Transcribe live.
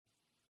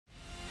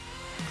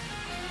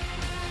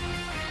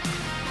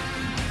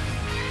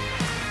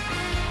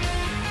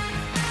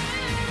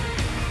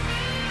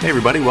Hey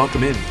everybody,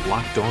 welcome in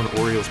Locked On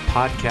Orioles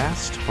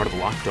podcast, part of the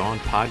Locked On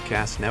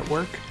Podcast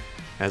Network.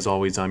 As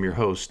always, I'm your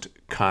host,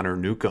 Connor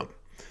Newcomb.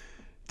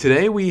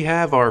 Today we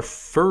have our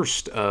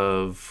first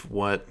of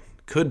what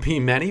could be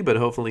many, but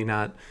hopefully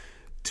not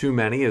too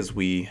many as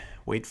we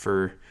wait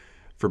for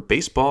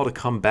baseball to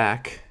come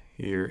back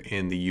here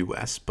in the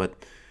U.S. But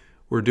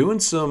we're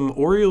doing some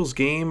Orioles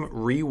game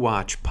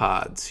rewatch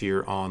pods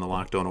here on the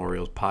Locked On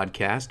Orioles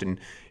podcast, and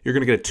you're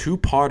going to get a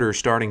two-parter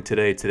starting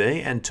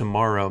today and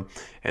tomorrow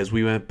as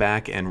we went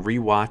back and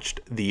rewatched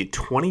the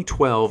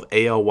 2012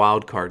 AL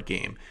wildcard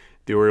game,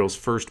 the Orioles'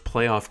 first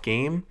playoff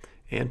game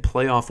and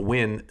playoff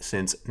win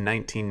since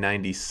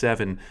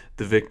 1997,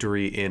 the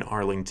victory in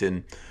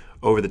Arlington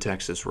over the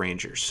Texas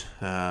Rangers.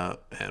 And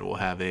we'll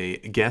have a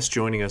guest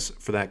joining us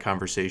for that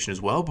conversation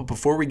as well. But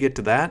before we get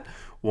to that,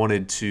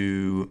 wanted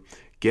to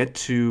get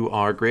to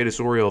our greatest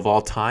Oriole of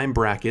all time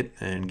bracket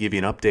and give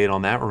you an update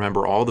on that.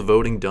 Remember, all the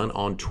voting done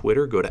on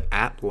Twitter. Go to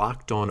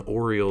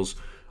 @LockedOnOrioles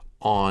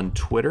on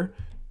Twitter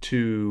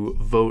to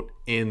vote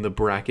in the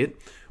bracket.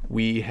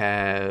 We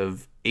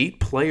have 8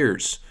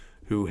 players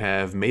who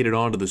have made it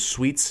onto the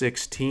Sweet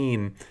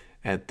 16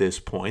 at this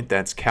point.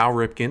 That's Cal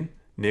Ripken,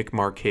 Nick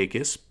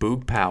Markakis,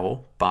 Boog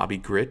Powell, Bobby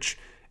Grich,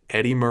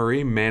 Eddie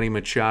Murray, Manny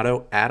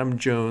Machado, Adam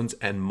Jones,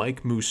 and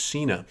Mike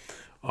Mussina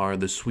are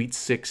the Sweet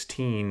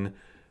 16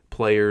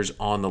 players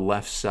on the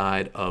left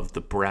side of the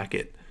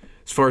bracket.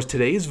 As far as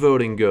today's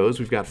voting goes,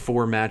 we've got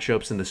 4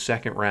 matchups in the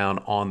second round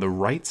on the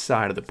right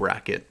side of the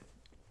bracket.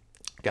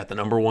 Got the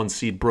number 1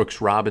 seed Brooks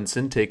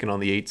Robinson taking on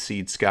the 8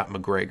 seed Scott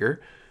McGregor,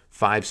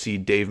 5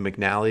 seed Dave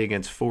McNally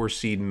against 4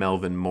 seed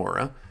Melvin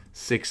Mora,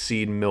 6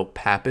 seed Milt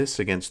Pappas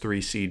against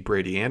 3 seed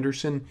Brady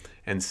Anderson,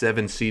 and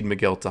 7 seed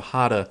Miguel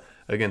Tejada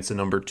against the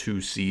number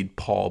 2 seed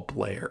Paul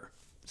Blair.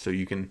 So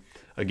you can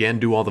again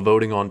do all the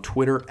voting on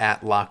Twitter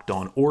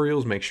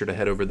 @LockedOnOrioles. Make sure to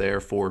head over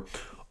there for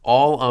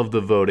all of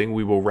the voting.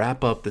 We will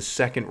wrap up the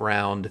second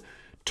round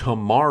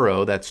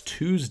tomorrow, that's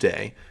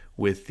Tuesday,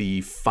 with the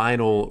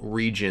final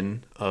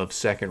region of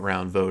second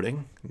round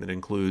voting. That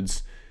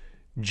includes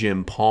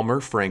Jim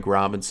Palmer, Frank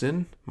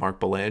Robinson,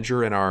 Mark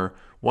Belanger, and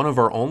one of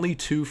our only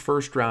 2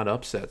 first round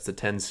upsets, the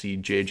 10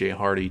 seed J.J.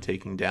 Hardy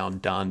taking down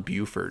Don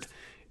Buford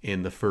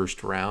in the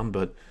first round.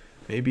 But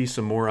maybe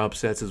some more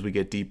upsets as we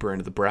get deeper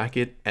into the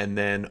bracket. And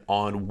then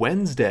on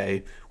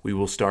Wednesday, we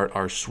will start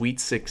our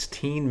Sweet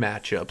 16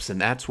 matchups. And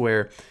that's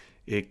where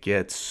it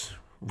gets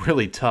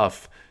really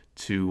tough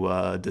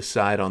to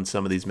decide on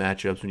some of these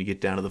matchups when you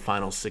get down to the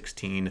final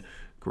 16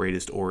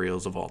 greatest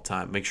Orioles of all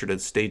time. Make sure to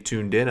stay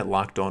tuned in at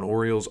Locked On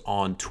Orioles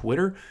on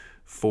Twitter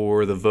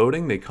for the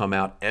voting. They come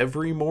out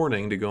every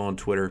morning to go on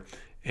Twitter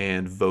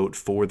and vote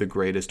for the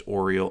greatest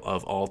Oriole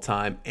of all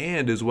time.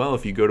 And as well,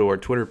 if you go to our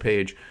Twitter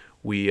page,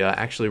 we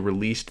actually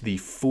released the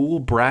full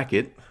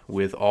bracket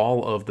with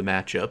all of the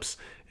matchups,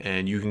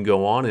 and you can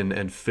go on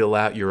and fill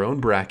out your own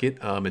bracket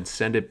and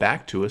send it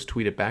back to us,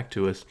 tweet it back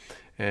to us,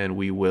 and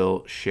we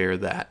will share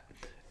that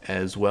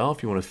as well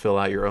if you want to fill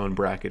out your own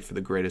bracket for the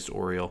greatest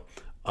Oriole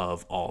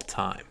of all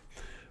time.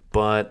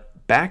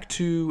 But back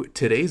to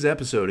today's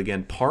episode,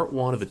 again, part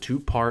 1 of a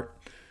 2-part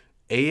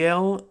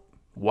AL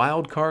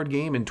wildcard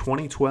game in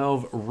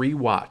 2012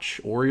 rewatch.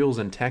 Orioles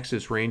and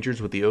Texas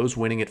Rangers, with the O's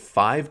winning at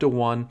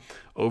 5-1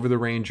 over the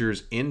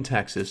Rangers in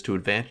Texas to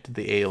advance to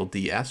the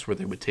ALDS, where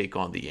they would take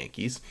on the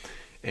Yankees.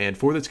 And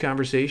for this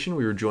conversation,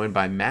 we were joined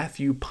by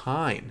Matthew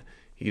Pine.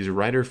 He's a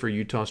writer for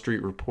Utah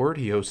Street Report.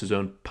 He hosts his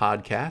own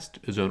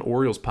podcast, his own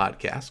Orioles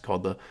podcast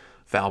called the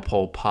Foul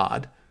Pole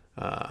Pod,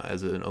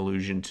 as an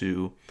allusion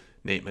to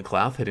Nate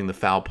McLouth hitting the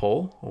foul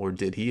pole, or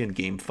did he, in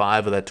Game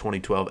 5 of that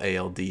 2012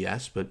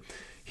 ALDS. But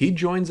he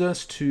joins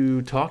us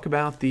to talk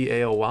about the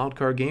AL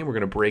wildcard game. We're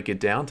going to break it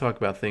down, talk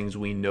about things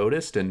we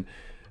noticed, and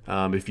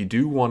if you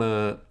do want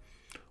to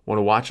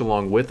watch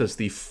along with us,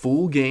 the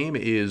full game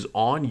is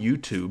on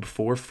YouTube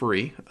for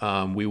free.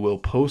 We will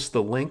post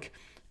the link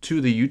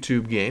to the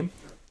YouTube game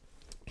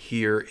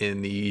here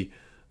in the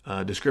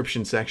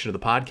description section of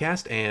the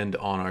podcast and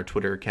on our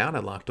Twitter account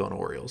at Locked On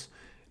Orioles.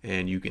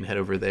 And you can head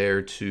over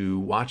there to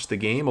watch the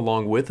game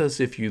along with us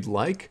if you'd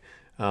like.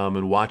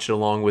 And watch it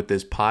along with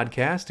this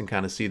podcast and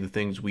kind of see the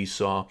things we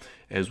saw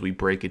as we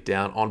break it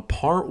down. On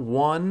part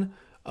 1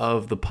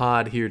 of the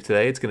pod here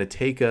today, it's going to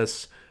take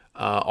us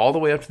all the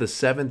way up to the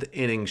 7th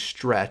inning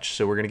stretch.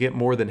 So we're going to get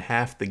more than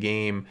half the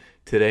game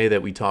today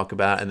that we talk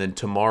about. And then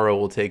tomorrow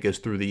will take us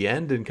through the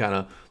end and kind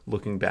of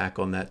looking back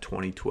on that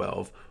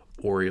 2012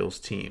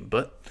 Orioles team.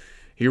 But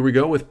here we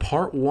go with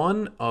part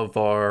 1 of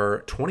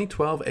our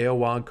 2012 AL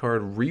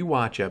Wildcard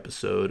rewatch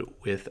episode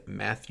with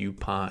Matthew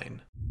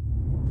Pine.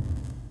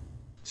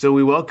 So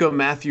we welcome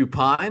Matthew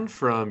Pine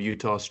from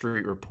Utah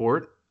Street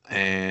Report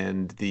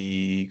and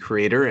the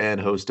creator and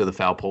host of the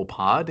Foul Pole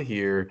Pod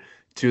here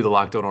to the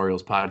Locked On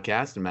Orioles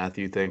podcast. And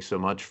Matthew, thanks so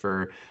much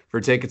for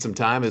taking some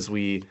time as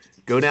we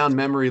go down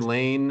memory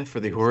lane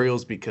for the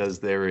Orioles, because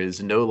there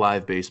is no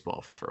live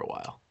baseball for a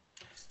while.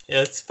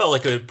 Yeah, it's felt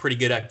like a pretty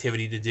good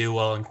activity to do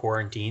while in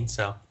quarantine.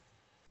 So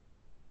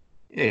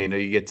Yeah,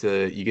 you get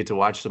to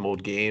watch some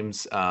old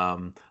games.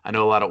 I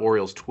know a lot of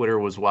Orioles Twitter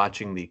was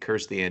watching the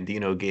Curse the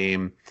Andino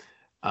game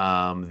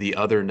the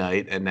other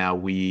night, and now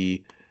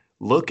we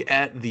look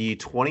at the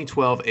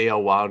 2012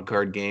 AL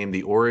wildcard game,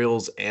 the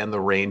Orioles and the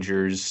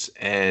Rangers,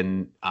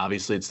 and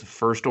obviously it's the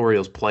first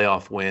Orioles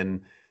playoff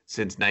win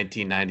since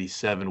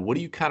 1997. What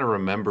do you kind of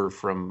remember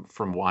from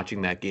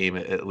watching that game,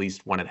 at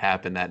least when it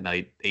happened that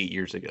night 8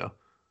 years ago?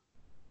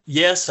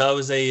 Yes, I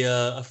was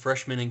a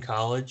freshman in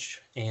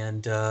college,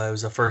 and it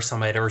was the first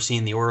time I'd ever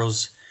seen the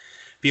Orioles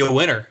be a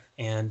winner,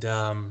 and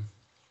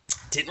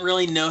didn't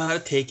really know how to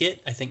take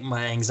it. I think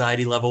my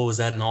anxiety level was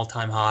at an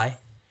all-time high,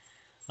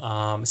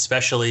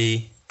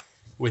 especially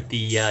with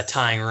the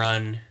tying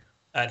run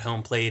at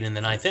home plate in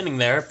the ninth inning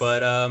there.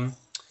 But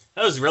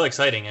that was really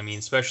exciting. I mean,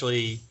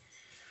 especially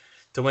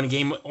to win a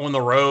game on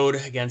the road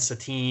against a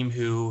team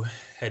who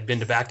had been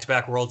to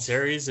back-to-back World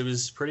Series. It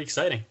was pretty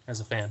exciting as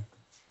a fan.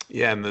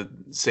 Yeah, and the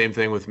same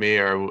thing with me.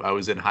 I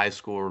was in high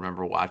school,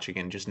 remember watching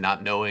and just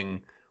not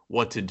knowing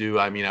what to do.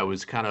 I mean, I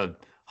was kind of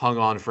hung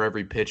on for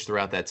every pitch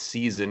throughout that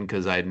season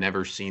because I had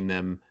never seen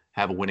them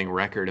have a winning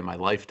record in my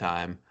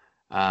lifetime.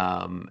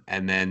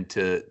 And then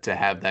to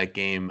have that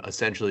game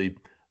essentially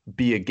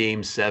be a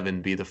game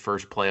seven, be the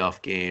first playoff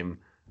game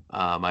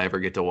I ever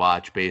get to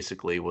watch,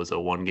 basically was a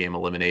one game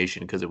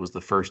elimination because it was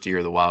the first year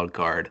of the wild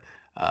card.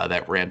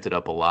 That ramped it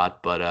up a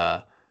lot, but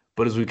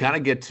as we kind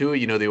of get to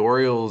it, the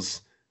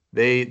Orioles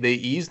they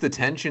ease the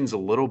tensions a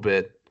little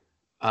bit.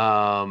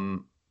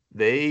 Um,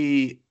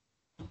 they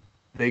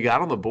they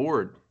got on the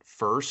board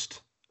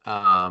first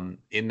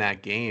in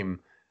that game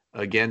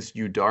against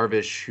Yu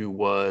Darvish, who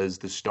was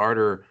the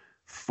starter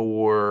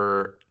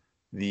for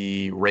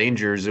the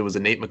Rangers. It was a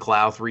Nate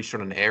McLeod reached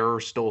on an error,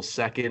 stole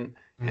second,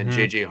 and Mm-hmm.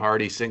 JJ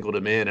Hardy singled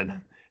him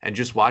in. And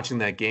just watching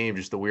that game,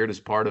 just the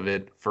weirdest part of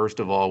it, first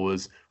of all,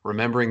 was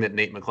remembering that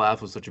Nate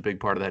McLeod was such a big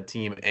part of that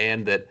team,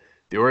 and that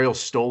the Orioles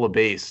stole a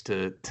base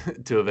to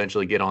to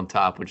eventually get on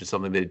top, which is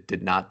something they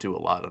did not do a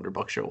lot under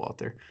Buck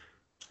Showalter.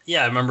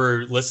 Yeah, I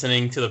remember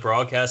listening to the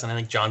broadcast, and I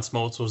think John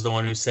Smoltz was the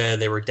one who said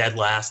they were dead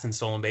last in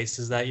stolen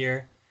bases that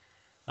year.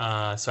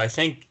 So I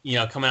think,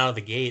 coming out of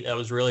the gate, that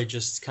was really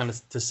just kind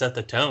of to set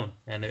the tone,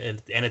 and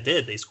it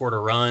did. They scored a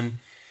run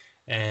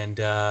and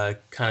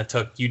kind of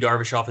took Yu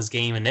Darvish off his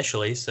game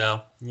initially.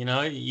 So you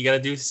got to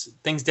do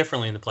things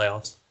differently in the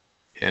playoffs.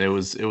 And it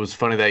was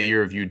funny that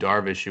year of Yu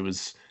Darvish. It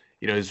was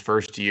his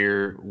first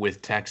year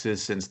with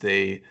Texas since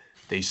they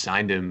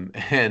signed him,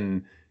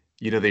 and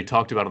they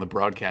talked about on the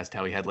broadcast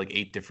how he had like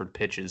 8 different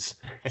pitches,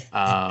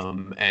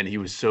 and he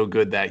was so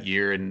good that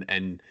year,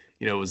 and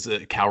it was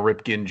Cal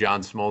Ripken,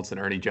 John Smoltz, and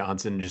Ernie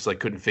Johnson just like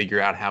couldn't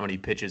figure out how many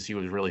pitches he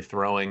was really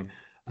throwing,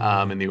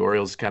 Mhm. and the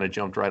Orioles kind of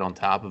jumped right on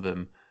top of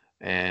him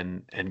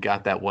and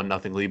got that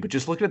 1-0 lead. But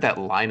just looking at that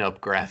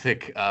lineup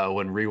graphic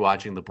when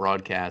rewatching the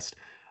broadcast,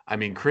 I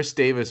mean, Chris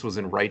Davis was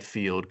in right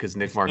field because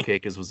Nick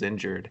Markakis was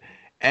injured.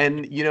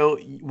 And,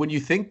 when you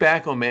think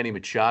back on Manny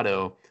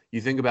Machado,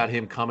 you think about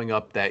him coming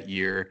up that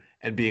year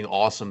and being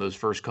awesome those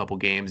first couple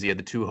games. He had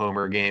the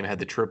 2-homer game, had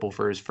the triple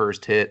for his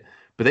first hit.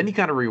 But then you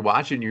kind of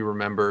rewatch it and you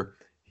remember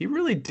he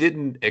really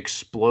didn't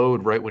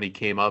explode right when he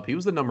came up. He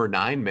was the number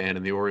 9 man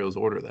in the Orioles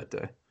order that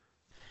day.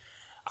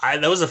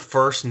 That was the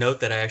first note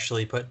that I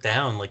actually put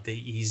down. Like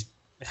he's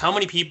how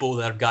many people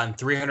that have gotten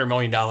 $300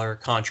 million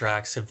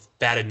contracts have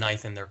batted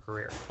ninth in their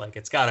career? Like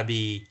it's got to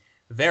be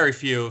very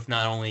few, if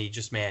not only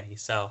just Manny.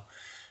 So,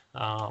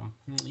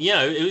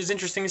 it was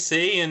interesting to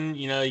see, and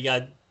you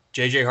got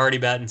JJ Hardy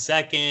batting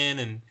second,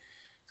 and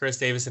Chris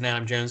Davis and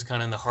Adam Jones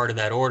kind of in the heart of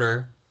that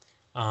order.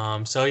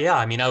 So yeah,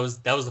 I mean, that was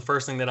the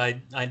first thing that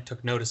I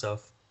took notice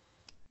of.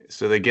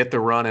 So they get the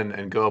run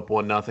and go up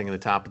 1-0 in the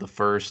top of the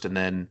first, and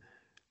then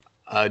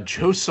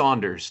Joe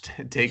Saunders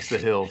takes the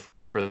hill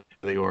for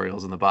the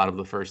Orioles in the bottom of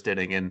the first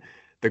inning. And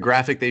the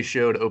graphic they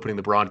showed opening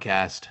the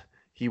broadcast,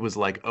 he was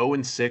like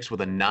 0-6 with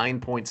a 9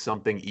 point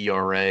something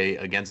ERA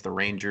against the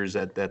Rangers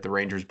at the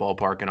Rangers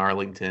ballpark in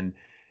Arlington.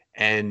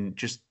 And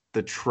just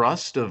the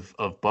trust of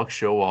Buck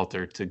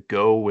Showalter to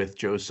go with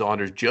Joe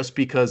Saunders just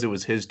because it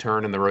was his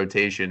turn in the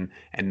rotation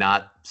and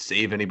not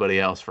save anybody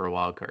else for a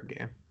wild card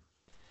game.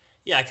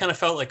 Yeah, I kind of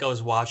felt like I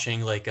was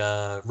watching like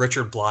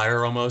Richard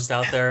Blyer almost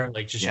out there,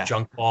 like just Yeah.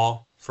 junk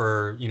ball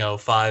for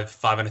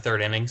five and a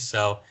third innings.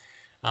 So,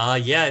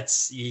 yeah,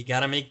 it's you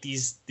got to make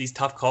these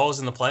tough calls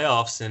in the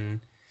playoffs,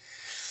 and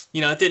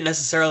it didn't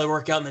necessarily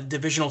work out in the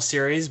divisional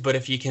series, but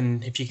if you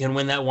can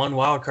win that one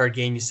wild card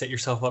game, you set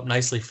yourself up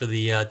nicely for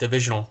the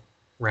divisional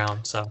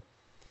round. So.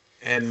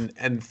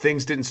 And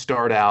things didn't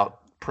start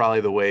out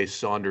probably the way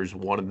Saunders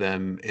wanted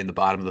them in the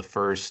bottom of the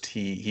first.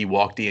 He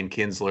walked Ian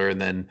Kinsler and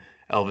then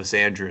Elvis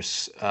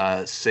Andrus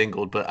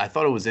singled. But I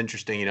thought it was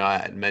interesting. I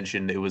had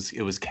mentioned it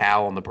was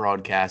Cal on the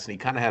broadcast, and he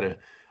kind of had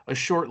a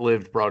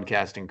short-lived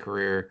broadcasting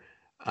career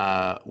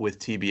with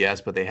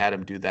TBS, but they had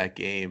him do that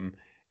game.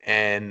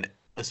 And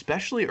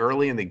especially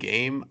early in the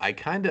game, I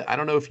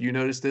don't know if you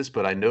noticed this,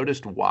 but I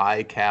noticed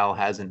why Cal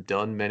hasn't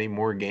done many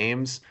more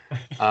games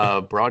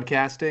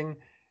broadcasting.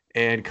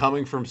 And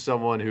coming from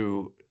someone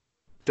who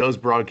does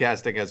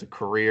broadcasting as a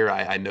career.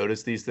 I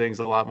notice these things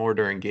a lot more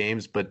during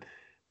games, but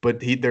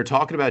they're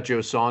talking about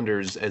Joe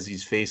Saunders as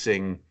he's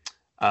facing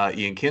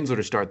Ian Kinsler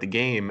to start the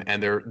game,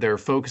 and they're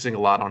focusing a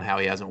lot on how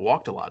he hasn't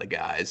walked a lot of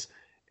guys,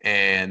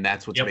 and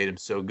that's what's Yep. made him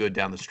so good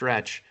down the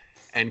stretch.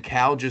 And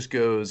Cal just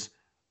goes,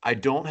 I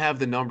don't have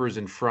the numbers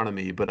in front of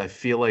me, but I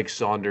feel like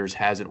Saunders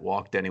hasn't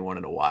walked anyone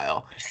in a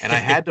while. And I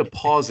had to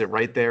pause it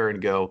right there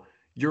and go,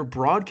 you're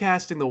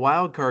broadcasting the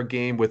wild card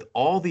game with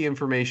all the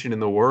information in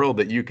the world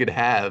that you could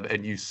have,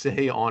 and you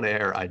say on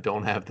air, I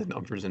don't have the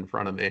numbers in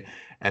front of me.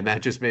 And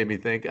that just made me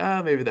think,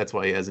 maybe that's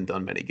why he hasn't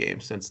done many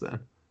games since then.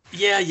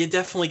 Yeah, you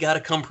definitely got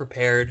to come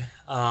prepared.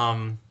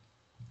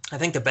 I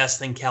think the best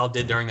thing Cal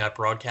did during that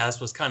broadcast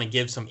was kind of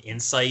give some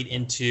insight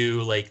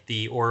into like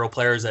the Oriole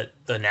players that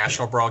the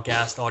national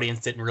broadcast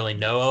audience didn't really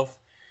know of.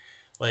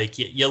 Like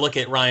you look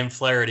at Ryan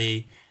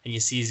Flaherty and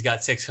you see he's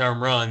got 6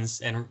 home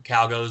runs, and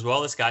Cal goes,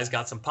 well, this guy's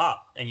got some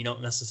pop, and you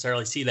don't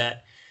necessarily see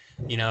that.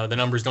 The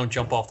numbers don't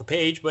jump off the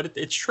page, but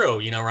it's true.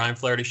 Ryan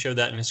Flaherty showed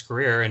that in his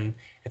career, and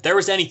if there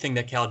was anything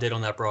that Cal did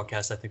on that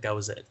broadcast, I think that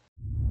was it.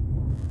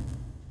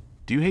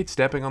 Do you hate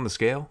stepping on the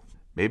scale?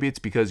 Maybe it's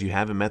because you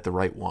haven't met the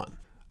right one.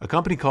 A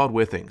company called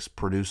Withings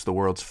produced the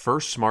world's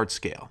first smart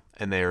scale,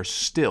 and they are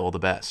still the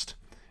best.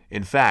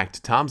 In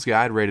fact, Tom's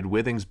Guide rated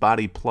Withings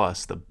Body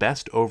Plus the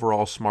best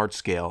overall smart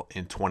scale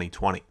in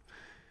 2020.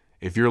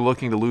 If you're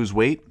looking to lose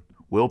weight,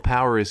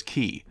 willpower is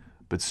key,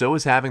 but so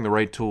is having the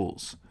right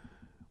tools.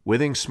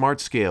 Withings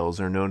smart scales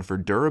are known for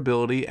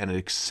durability and an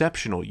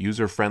exceptional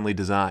user-friendly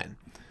design.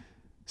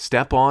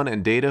 Step-on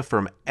and data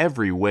from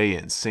every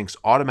weigh-in syncs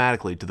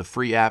automatically to the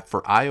free app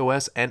for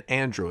iOS and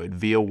Android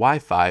via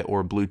Wi-Fi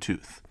or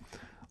Bluetooth.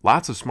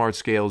 Lots of smart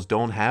scales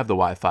don't have the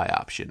Wi-Fi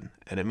option,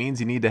 and it means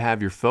you need to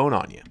have your phone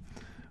on you.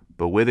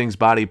 But Withings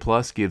Body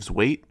Plus gives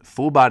weight,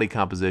 full body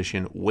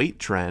composition, weight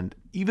trend,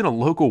 even a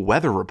local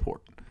weather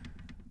report.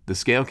 The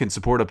scale can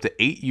support up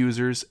to 8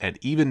 users and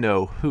even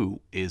know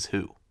who is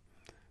who.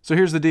 So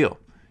here's the deal.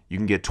 You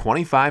can get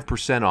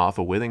 25% off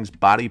a Withings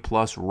Body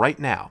Plus right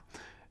now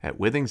at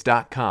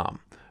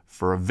withings.com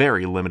for a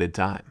very limited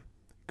time.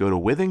 Go to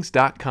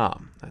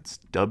withings.com, that's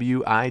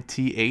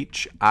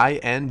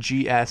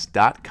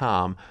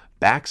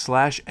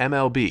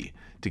withings.com/MLB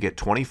to get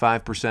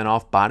 25%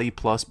 off Body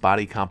Plus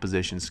body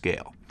composition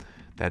scale.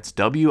 That's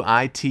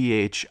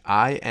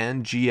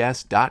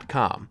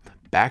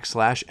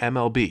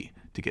withings.com/MLB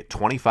to get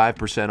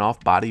 25%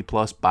 off Body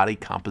Plus body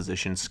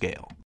composition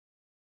scale.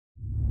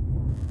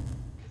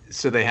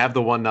 So they have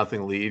the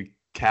 1-0 lead.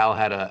 Cal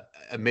had a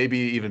maybe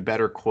even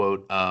better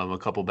quote a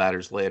couple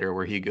batters later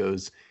where he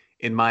goes,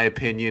 in my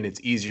opinion, it's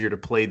easier to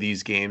play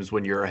these games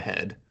when you're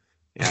ahead.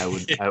 Yeah,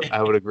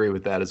 I would agree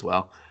with that as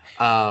well.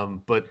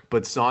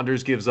 But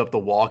Saunders gives up the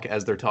walk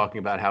as they're talking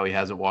about how he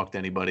hasn't walked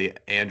anybody.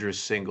 Andrus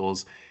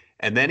singles.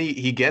 And then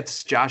he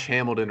gets Josh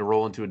Hamilton to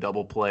roll into a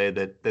double play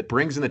that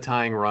brings in the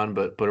tying run,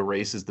 but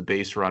erases the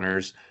base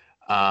runners.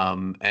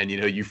 And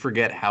you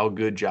forget how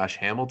good Josh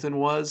Hamilton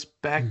was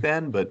back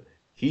then, but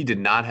he did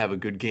not have a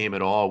good game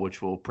at all,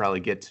 which we'll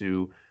probably get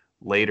to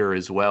later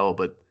as well.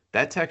 But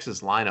that Texas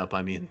lineup,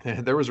 I mean,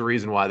 there was a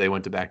reason why they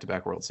went to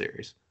back-to-back World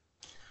Series.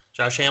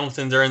 Josh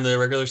Hamilton during the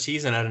regular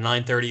season had a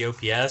 930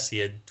 OPS. He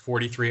had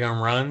 43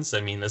 home runs.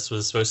 I mean, this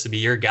was supposed to be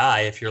your guy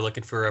if you're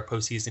looking for a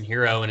postseason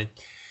hero, and I'm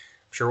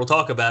sure we'll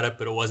talk about it,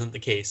 but it wasn't the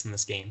case in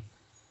this game.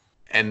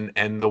 And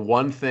the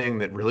one thing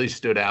that really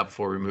stood out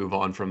before we move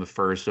on from the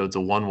first, so it's a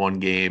 1-1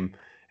 game,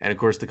 and of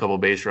course the couple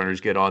base runners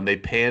get on. They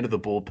pan to the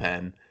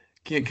bullpen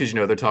because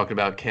they're talking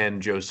about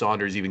can Joe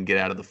Saunders even get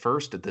out of the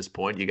first at this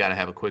point? You got to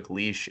have a quick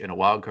leash in a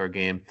wild card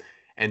game.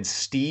 And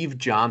Steve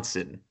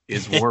Johnson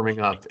is warming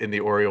up in the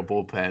Oriole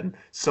bullpen,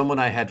 someone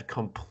I had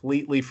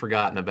completely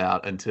forgotten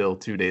about until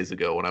 2 days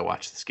ago when I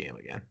watched this game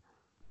again.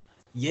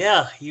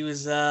 Yeah, he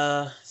was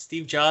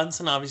Steve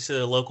Johnson, obviously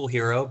a local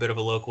hero, a bit of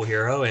a local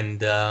hero,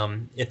 and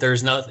if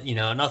there's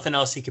nothing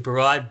else he could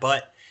provide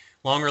but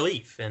long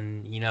relief,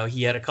 and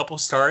he had a couple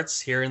starts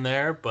here and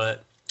there,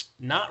 but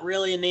not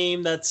really a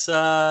name that's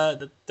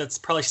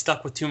probably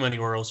stuck with too many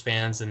Orioles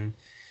fans, and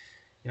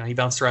he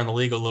bounced around the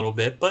league a little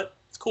bit, but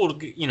it's cool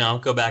to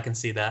go back and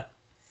see that.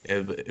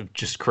 It's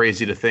just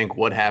crazy to think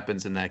what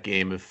happens in that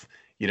game if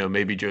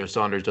maybe Joe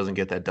Saunders doesn't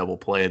get that double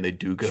play and they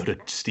do go to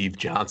Steve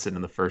Johnson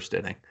in the first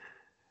inning.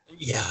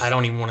 Yeah, I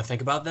don't even want to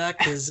think about that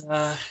because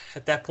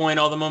at that point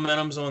all the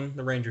momentum's on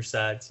the Rangers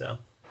side. So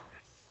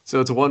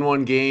it's a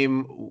 1-1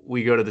 game.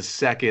 We go to the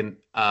second.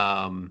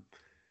 No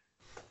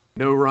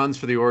runs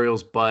for the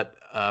Orioles, but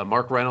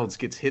Mark Reynolds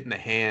gets hit in the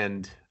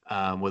hand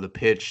with a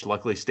pitch.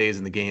 Luckily stays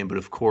in the game, but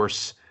of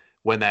course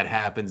when that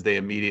happens, they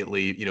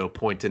immediately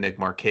point to Nick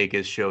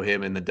Markakis, show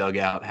him in the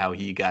dugout how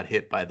he got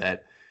hit by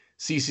that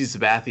CC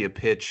Sabathia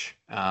pitch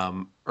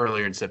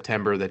earlier in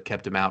September that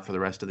kept him out for the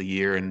rest of the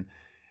year. And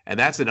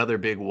that's another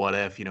big what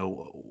if.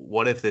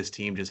 What if this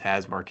team just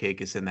has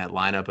Markakis in that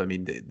lineup? I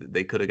mean,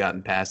 they could have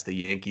gotten past the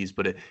Yankees,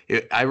 but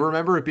I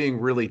remember it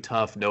being really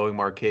tough knowing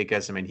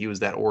Markakis. I mean, he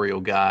was that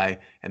Oriole guy,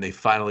 and they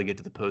finally get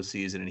to the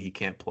postseason, and he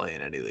can't play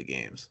in any of the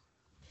games.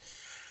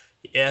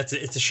 Yeah,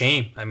 it's a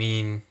shame. I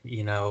mean,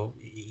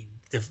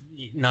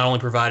 not only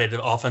provided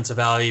offensive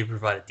value,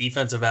 provided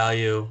defensive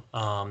value.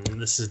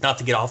 This is not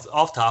to get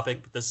off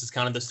topic, but this is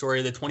kind of the story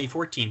of the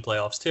 2014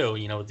 playoffs too.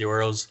 With the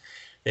Orioles,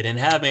 they didn't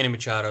have Manny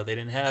Machado, they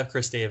didn't have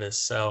Chris Davis,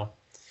 so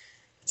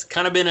it's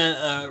kind of been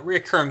a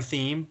reoccurring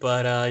theme.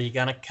 But you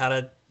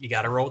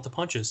gotta roll with the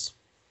punches.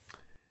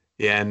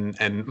 Yeah,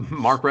 and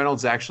Mark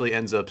Reynolds actually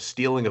ends up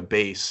stealing a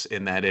base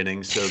in that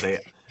inning, so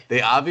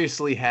they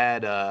obviously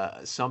had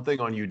something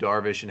on Yu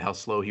Darvish and how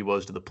slow he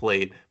was to the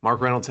plate.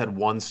 Mark Reynolds had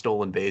one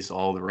stolen base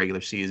all the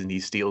regular season. He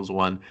steals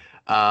one.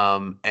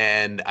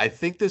 And I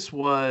think this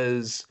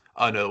was,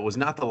 oh no, it was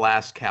not the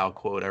last Cal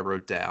quote I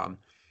wrote down,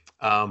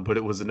 but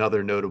it was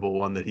another notable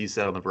one that he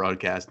said on the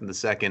broadcast. In the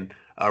second,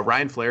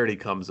 Ryan Flaherty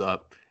comes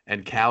up,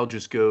 and Cal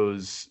just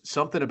goes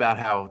something about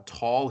how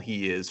tall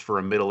he is for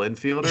a middle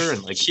infielder.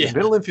 And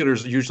middle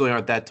infielders usually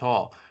aren't that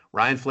tall.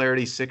 Ryan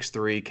Flaherty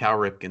 6'3", Cal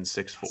Ripken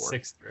 6'4".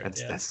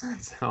 6'3".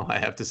 That's all I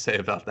have to say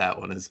about that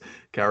one. Is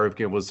Cal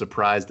Ripken was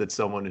surprised that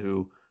someone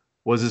who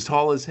was as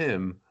tall as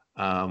him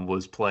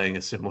was playing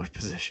a similar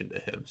position to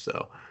him.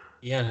 So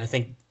yeah, and I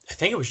think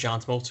it was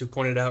John Smoltz who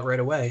pointed out right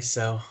away.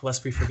 So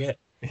lest we forget.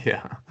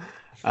 Yeah.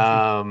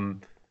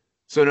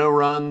 So no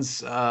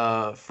runs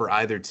for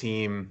either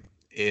team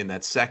in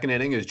that second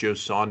inning as Joe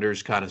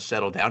Saunders kind of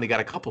settled down. He got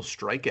a couple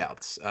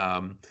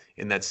strikeouts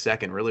in that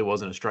second. Really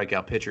wasn't a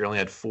strikeout pitcher. He only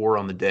had 4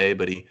 on the day,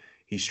 but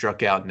he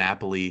struck out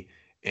Napoli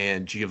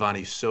and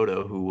Giovanni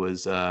Soto, who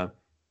was the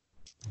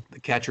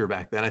catcher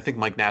back then. I think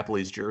Mike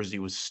Napoli's jersey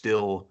was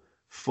still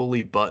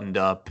fully buttoned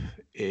up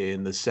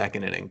in the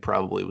second inning.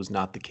 Probably was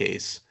not the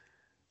case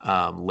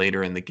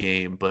later in the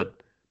game.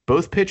 But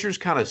both pitchers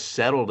kind of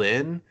settled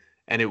in,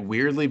 and it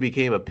weirdly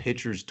became a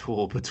pitcher's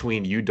duel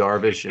between Yu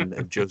Darvish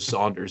and Joe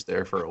Saunders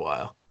there for a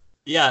while.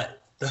 Yeah,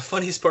 the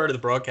funniest part of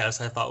the broadcast,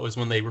 I thought, was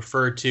when they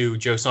referred to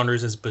Joe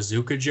Saunders as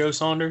Bazooka Joe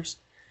Saunders,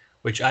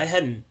 which I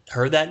hadn't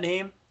heard that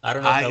name. I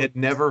don't know. I had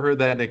never heard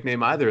that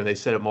nickname either, and they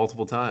said it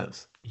multiple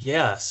times.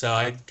 Yeah, so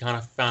I kind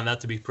of found that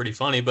to be pretty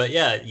funny. But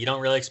yeah, you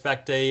don't really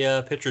expect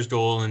a pitcher's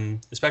duel,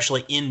 and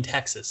especially in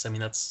Texas. I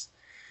mean, that's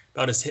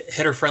about as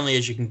hitter-friendly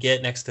as you can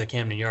get next to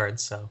Camden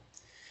Yards. So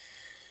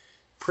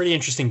pretty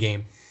interesting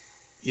game.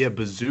 Yeah,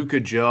 Bazooka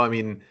Joe. I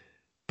mean,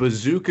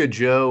 Bazooka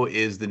Joe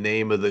is the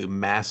name of the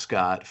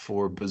mascot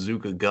for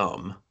Bazooka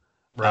Gum,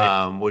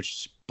 right?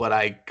 But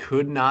I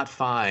could not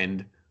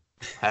find.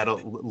 Had a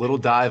little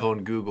dive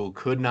on Google,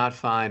 could not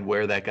find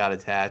where that got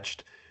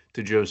attached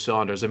to Joe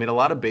Saunders. I mean, a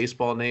lot of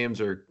baseball names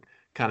are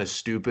kind of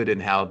stupid in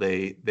how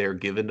they're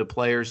given to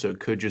players, so it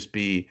could just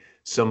be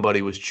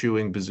somebody was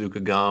chewing Bazooka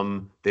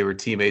Gum. They were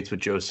teammates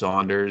with Joe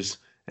Saunders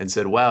and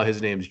said, "Wow,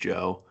 his name's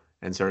Joe,"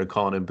 and started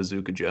calling him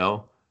Bazooka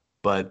Joe.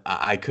 But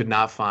I could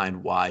not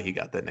find why he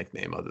got that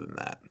nickname other than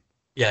that.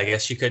 Yeah, I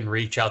guess you couldn't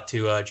reach out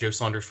to Joe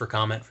Saunders for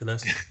comment for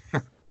this.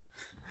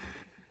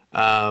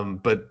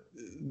 But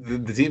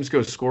the teams go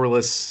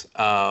scoreless.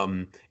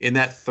 In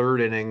that third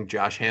inning,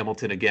 Josh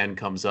Hamilton again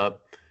comes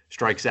up,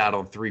 strikes out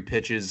on 3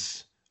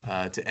 pitches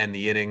to end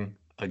the inning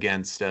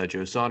against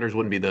Joe Saunders.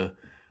 Wouldn't be the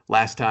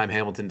last time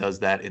Hamilton does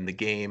that in the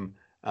game.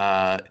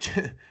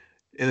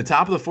 In the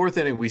top of the 4th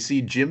inning, we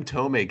see Jim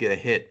Thome get a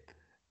hit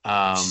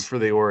for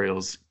the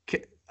Orioles.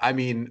 I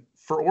mean,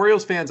 for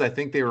Orioles fans, I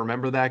think they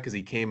remember that because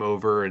he came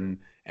over and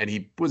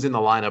he was in the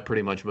lineup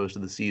pretty much most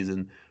of the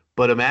season.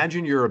 But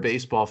imagine you're a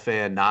baseball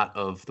fan, not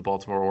of the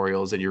Baltimore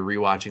Orioles, and you're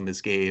rewatching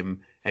this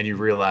game and you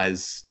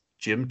realize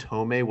Jim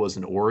Thome was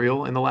an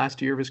Oriole in the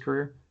last year of his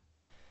career.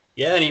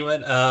 Yeah, and he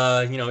went,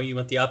 he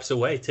went the opposite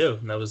way too,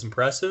 and that was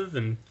impressive.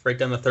 And right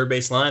down the third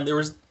base line, there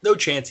was no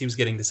chance he was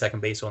getting to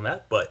second base on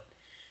that. But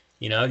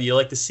you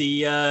like to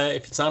see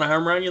if it's not a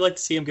home run, you like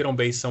to see him get on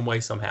base some way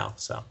somehow.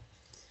 So.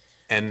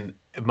 And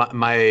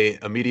my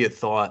immediate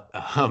thought,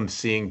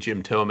 seeing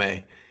Jim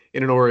Thome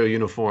in an Oriole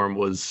uniform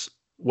was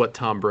what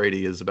Tom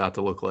Brady is about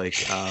to look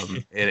like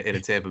in a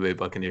Tampa Bay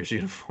Buccaneers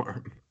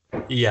uniform.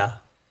 Yeah,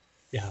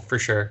 for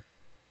sure.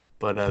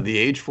 But the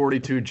age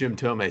 42 Jim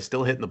Thome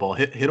still hitting the ball.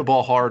 Hit a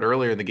ball hard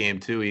earlier in the game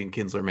too. Ian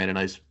Kinsler made a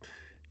nice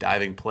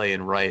diving play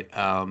and right.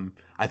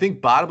 I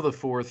think bottom of the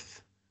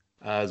 4th,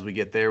 as we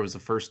get there, was the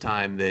first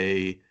time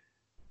they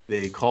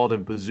called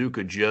him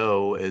Bazooka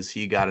Joe as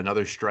he got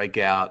another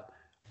strikeout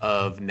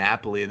of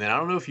Napoli. And then I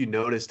don't know if you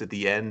noticed at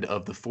the end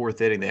of the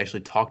 4th inning, they actually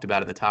talked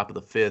about it at the top of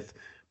the 5th,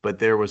 but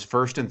there was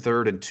 1st and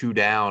 3rd and 2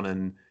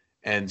 down,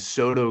 and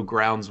Soto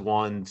grounds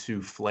one to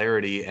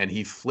Flaherty, and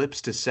he flips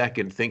to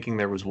second thinking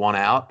there was 1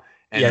 out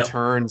and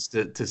turns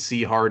to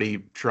see Hardy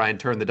try and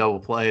turn the double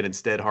play, and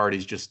instead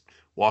Hardy's just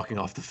walking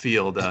off the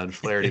field, and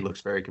Flaherty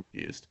looks very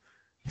confused.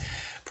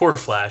 Poor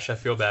Flash. I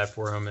feel bad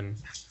for him, and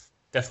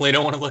definitely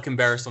don't want to look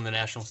embarrassed on the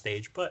national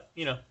stage, but,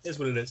 is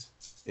what it is.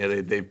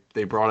 Yeah,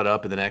 they brought it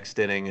up in the next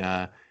inning.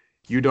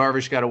 Yu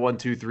Darvish got a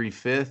 1-2-3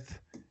 5th,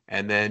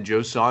 and then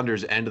Joe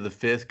Saunders, end of the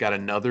 5th, got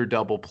another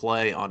double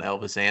play on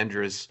Elvis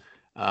Andrus.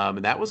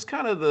 And that was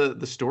kind of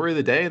the story of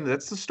the day, and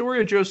that's the story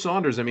of Joe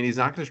Saunders. I mean, he's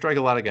not going to strike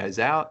a lot of guys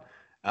out.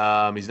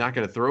 He's not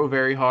going to throw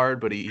very hard,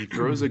 but he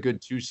throws a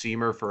good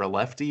 2-seamer for a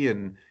lefty,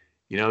 and,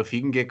 if he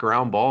can get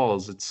ground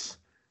balls, it's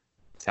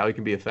how he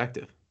can be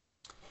effective.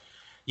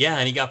 Yeah,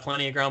 and he got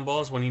plenty of ground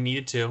balls when he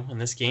needed to in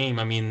this game.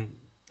 I mean,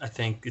 I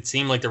think it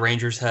seemed like the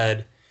Rangers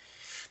had,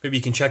 maybe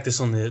you can check this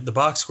on the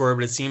box score,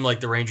 but it seemed like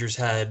the Rangers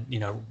had,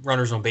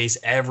 runners on base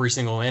every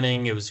single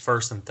inning. It was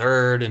first and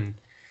third, and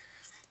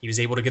he was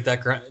able to get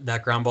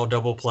that ground ball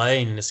double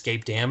play and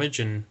escape damage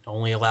and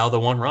only allow the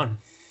one run.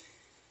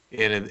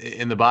 And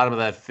in the bottom of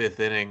that fifth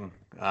inning,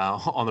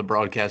 on the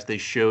broadcast, they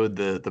showed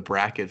the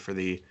bracket for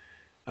the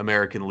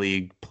American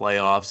League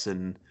playoffs,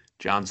 and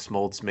John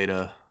Smoltz made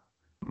a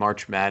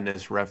March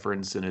Madness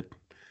reference, and it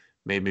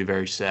made me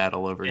very sad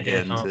all over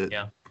again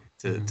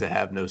to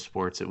have no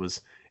sports. It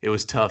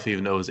was tough,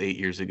 even though it was 8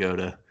 years ago,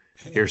 to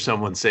hear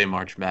someone say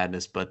March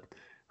Madness, but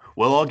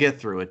we'll all get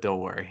through it. Don't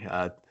worry.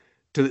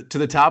 To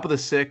the top of the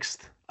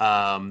sixth,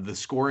 the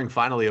scoring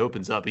finally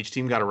opens up. Each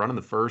team got a run in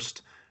the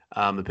first.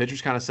 The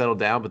pitchers kind of settled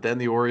down, but then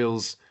the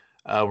Orioles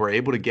were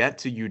able to get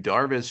to Yu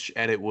Darvish,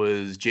 and it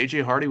was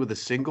J.J. Hardy with a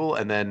single,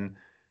 and then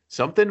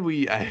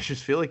something I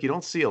just feel like you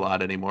don't see a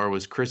lot anymore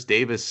was Chris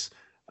Davis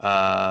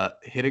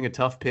hitting a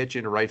tough pitch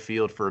into right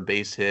field for a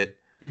base hit,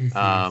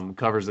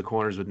 covers the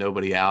corners with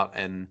nobody out,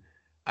 and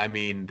I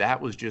mean,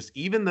 that was just,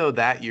 even though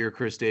that year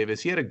Chris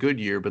Davis, he had a good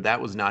year, but that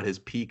was not his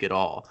peak at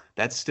all.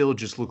 That still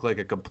just looked like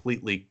a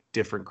completely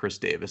different Chris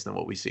Davis than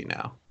what we see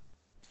now.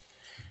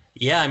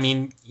 Yeah, I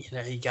mean,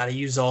 you got to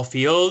use all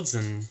fields,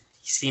 and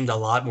he seemed a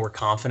lot more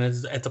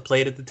confident at the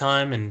plate at the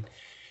time. And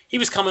he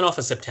was coming off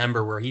of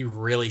September where he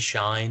really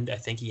shined. I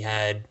think he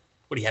had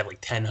like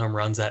 10 home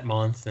runs that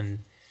month and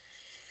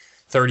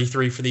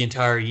 33 for the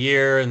entire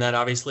year. And that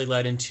obviously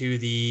led into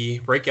the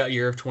breakout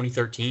year of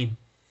 2013.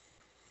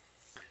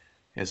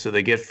 And so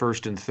they get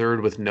first and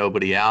third with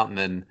nobody out, and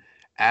then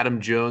Adam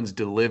Jones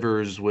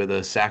delivers with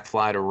a sac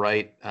fly to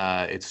right.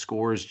 It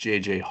scores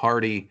J.J.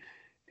 Hardy.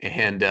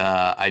 And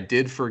I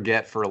did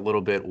forget for a little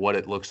bit what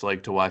it looks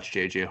like to watch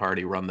J.J.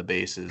 Hardy run the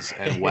bases.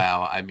 And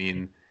wow, I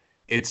mean,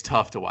 it's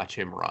tough to watch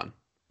him run.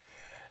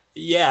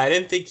 Yeah, I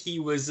didn't think he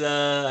was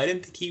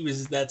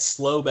that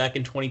slow back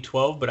in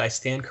 2012, but I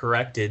stand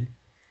corrected.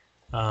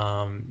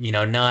 Not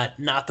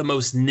the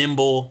most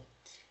nimble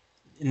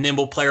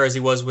player as he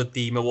was with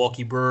the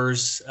Milwaukee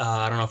Brewers.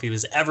 I don't know if he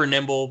was ever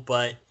nimble,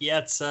 but yeah,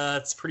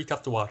 it's pretty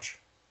tough to watch.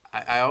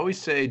 I always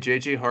say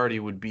J.J. Hardy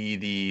would be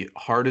the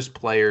hardest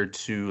player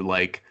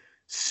to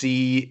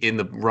see in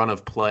the run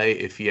of play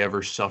if he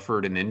ever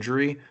suffered an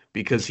injury,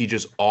 because he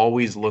just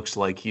always looks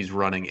like he's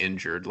running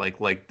injured,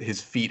 like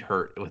his feet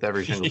hurt with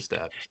every single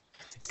step.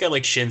 He's got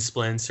like shin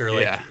splints or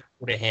like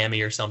a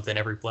hammy or something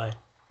every play.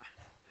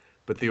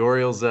 But the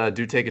Orioles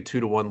do take a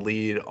 2-1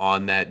 lead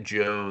on that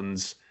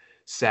Jones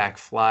sac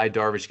fly.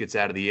 Darvish gets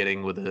out of the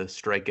inning with a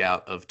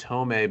strikeout of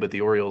Tomei, but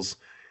the Orioles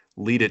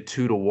lead it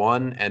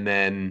 2-1, and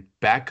then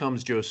back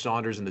comes Joe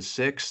Saunders in the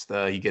sixth.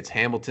 He gets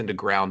Hamilton to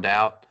ground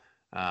out.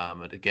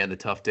 And again, a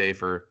tough day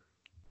for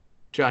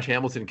Josh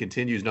Hamilton.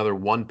 Continues another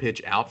one pitch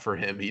out for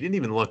him. He didn't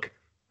even look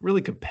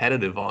really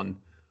competitive on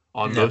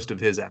most of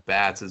his at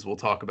bats, as we'll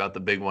talk about the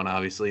big one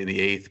obviously in the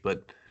eighth.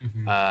 But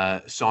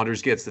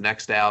Saunders gets the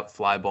next out,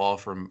 fly ball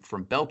from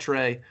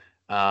Beltre,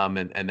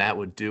 and that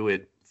would do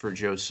it for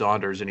Joe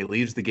Saunders. And he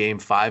leaves the game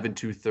 5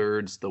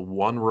 2/3, the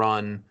one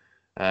run.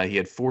 He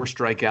had 4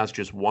 strikeouts,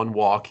 just 1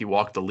 walk. He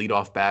walked the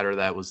leadoff batter.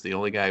 That was the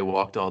only guy who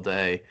walked all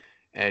day.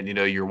 And,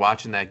 you're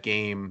watching that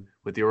game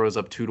with the Orioles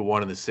up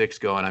 2-1 in the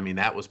sixth going, I mean,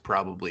 that was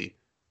probably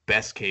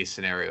best case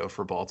scenario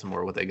for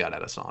Baltimore, what they got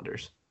out of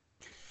Saunders.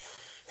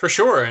 For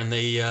sure. And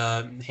they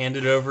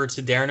handed over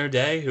to Darren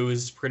O'Day, who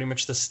was pretty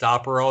much the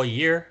stopper all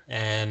year.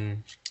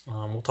 And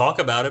we'll talk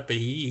about it, but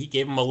he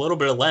gave them a little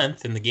bit of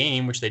length in the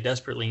game, which they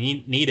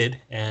desperately needed.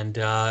 And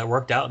it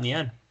worked out in the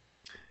end.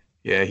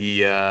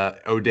 Yeah,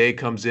 O'Day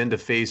comes in to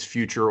face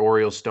future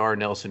Orioles star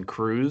Nelson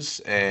Cruz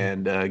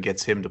and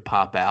gets him to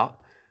pop out.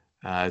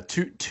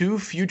 Two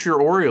future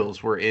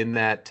Orioles were in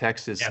that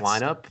Texas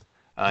lineup.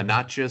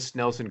 Not just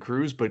Nelson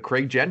Cruz, but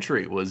Craig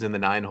Gentry was in the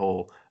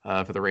 9-hole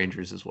for the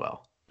Rangers as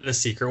well. The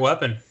secret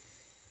weapon.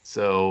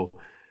 So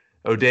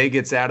O'Day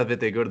gets out of it.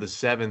 They go to the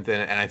seventh,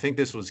 and I think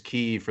this was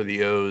key for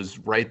the O's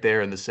right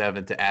there in the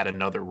seventh to add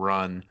another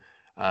run.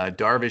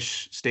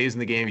 Darvish stays in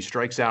the game. He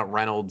strikes out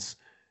Reynolds.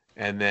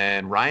 And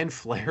then Ryan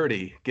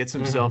Flaherty gets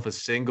himself a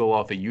single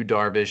off of Yu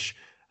Darvish.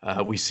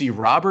 We see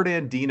Robert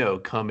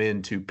Andino come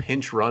in to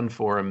pinch run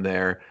for him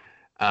there.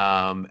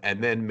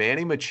 And then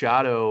Manny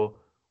Machado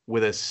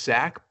with a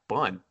sac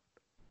bunt.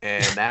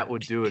 And that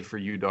would do it for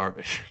Yu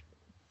Darvish.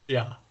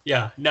 Yeah.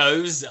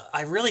 No,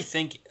 I really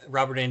think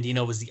Robert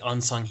Andino was the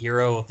unsung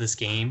hero of this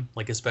game,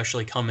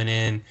 especially coming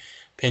in,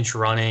 pinch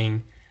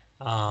running.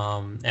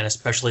 And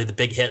especially the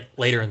big hit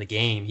later in the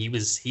game.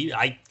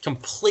 I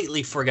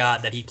completely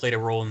forgot that he played a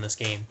role in this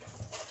game.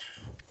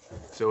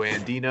 So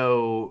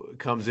Andino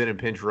comes in and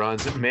pinch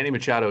runs. Manny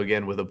Machado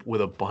again with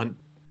a bunt,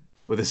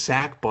 with a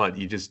sac bunt.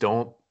 You just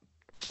don't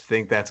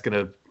think that's going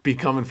to be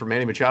coming from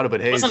Manny Machado.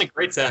 But hey, it wasn't a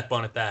great sac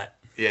bunt at that.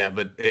 Yeah,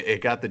 but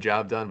it got the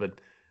job done. But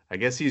I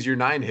guess he's your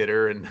 9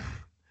 hitter, and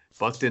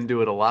Buck didn't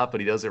do it a lot,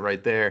 but he does it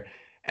right there.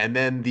 And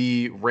then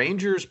the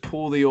Rangers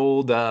pull the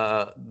old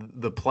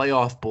the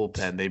playoff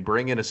bullpen. They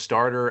bring in a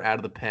starter out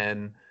of the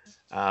pen,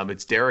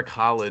 It's Derek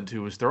Holland,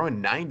 who was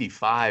throwing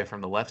 95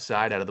 from the left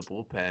side out of the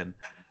bullpen,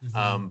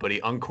 but he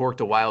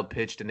uncorked a wild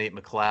pitch to Nate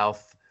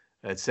McLouth.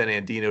 It sent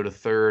Andino to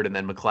third, and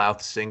then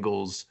McLouth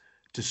singles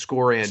to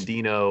score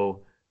Andino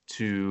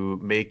to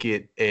make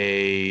it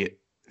a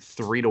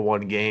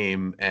 3-1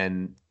 game.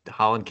 And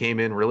Holland came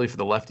in really for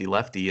the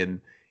lefty-lefty,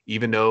 and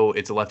even though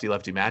it's a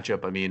lefty-lefty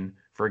matchup, I mean,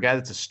 for a guy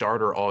that's a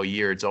starter all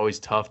year, it's always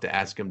tough to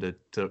ask him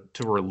to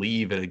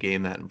relieve in a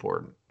game that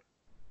important.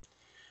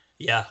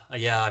 Yeah.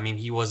 I mean,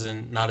 he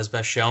wasn't not his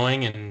best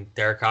showing, and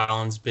Derek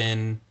Holland's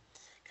been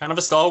kind of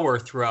a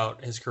stalwart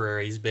throughout his career.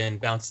 He's been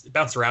bounced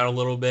around a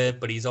little bit,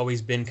 but he's always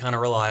been kind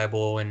of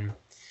reliable, and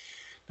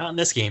not in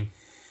this game.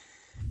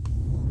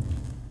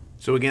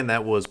 So again,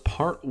 that was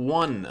part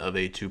one of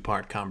a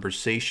two-part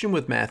conversation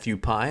with Matthew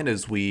Pine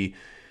as we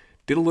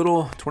did a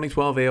little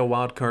 2012 AL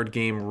Wildcard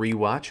Game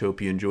rewatch. Hope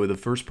you enjoy the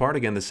first part.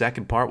 Again, the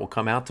second part will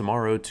come out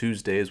tomorrow,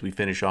 Tuesday, as we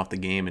finish off the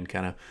game and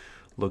kind of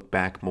look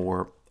back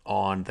more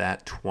on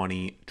that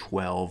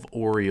 2012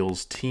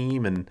 Orioles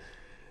team and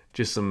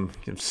just some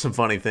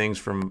funny things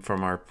from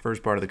our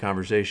first part of the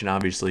conversation.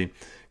 Obviously,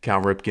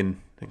 Cal Ripken,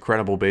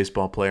 incredible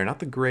baseball player, not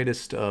the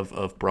greatest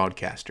of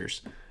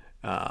broadcasters.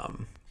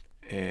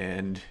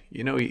 And,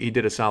 you know, he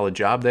did a solid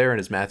job there. And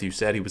as Matthew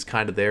said, he was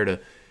kind of there to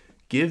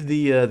give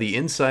the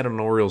insight on an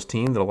Orioles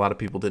team that a lot of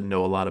people didn't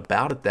know a lot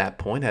about at that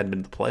point. Hadn't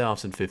been to the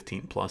playoffs in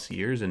 15 plus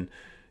years, and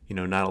you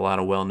know, not a lot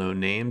of well-known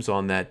names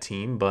on that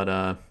team.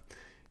 But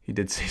he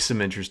did say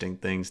some interesting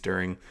things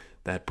during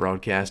that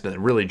broadcast,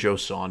 and really Joe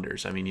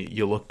Saunders. I mean,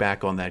 you look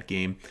back on that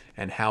game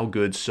and how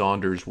good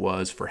Saunders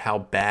was for how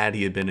bad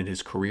he had been in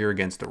his career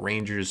against the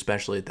Rangers,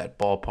 especially at that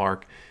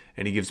ballpark.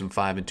 And he gives them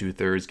 5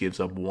 2/3, gives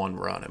up 1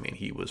 run. I mean,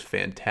 he was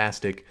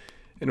fantastic.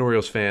 And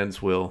Orioles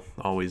fans will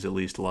always at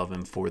least love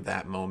him for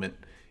that moment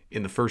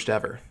in the first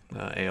ever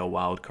AL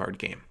Wildcard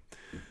Game.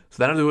 So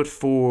that'll do it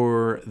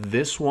for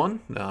this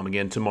one.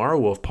 Again, tomorrow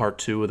we'll have part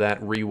 2 of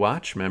that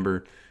rewatch.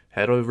 Remember,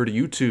 head over to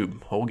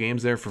YouTube. Whole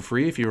game's there for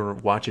free if you want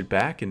to watch it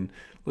back and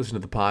listen to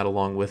the pod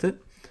along with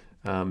it.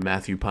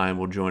 Matthew Pine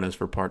will join us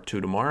for part 2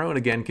 tomorrow. And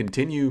again,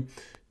 continue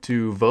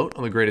to vote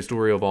on the greatest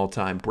Oriole of all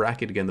time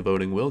bracket. Again, the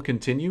voting will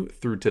continue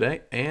through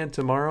today and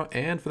tomorrow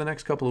and for the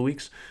next couple of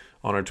weeks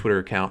on our Twitter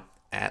account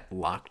at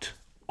Locked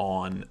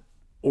On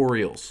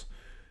Orioles.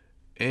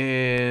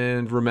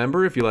 And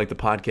remember, if you like the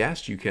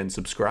podcast, you can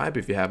subscribe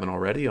if you haven't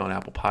already on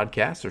Apple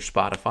Podcasts or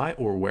Spotify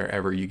or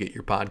wherever you get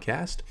your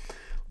podcast.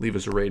 Leave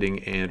us a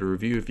rating and a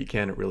review if you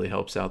can. It really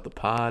helps out the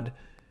pod.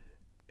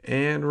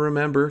 And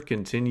remember,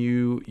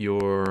 continue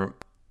your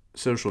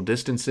social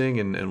distancing,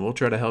 and we'll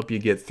try to help you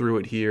get through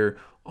it here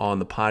on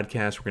the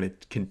podcast. We're going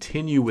to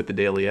continue with the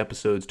daily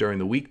episodes during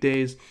the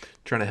weekdays,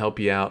 trying to help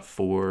you out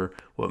for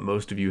what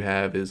most of you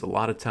have is a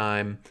lot of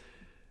time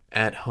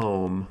at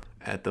home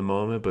at the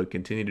moment, but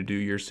continue to do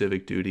your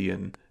civic duty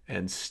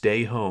and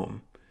stay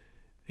home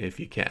if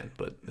you can.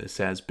 But this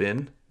has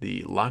been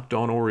the Locked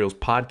On Orioles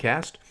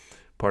podcast,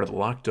 part of the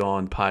Locked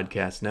On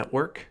Podcast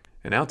Network.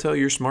 And now tell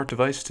your smart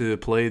device to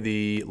play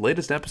the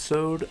latest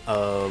episode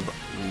of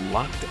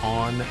Locked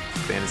On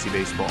Fantasy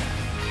Baseball.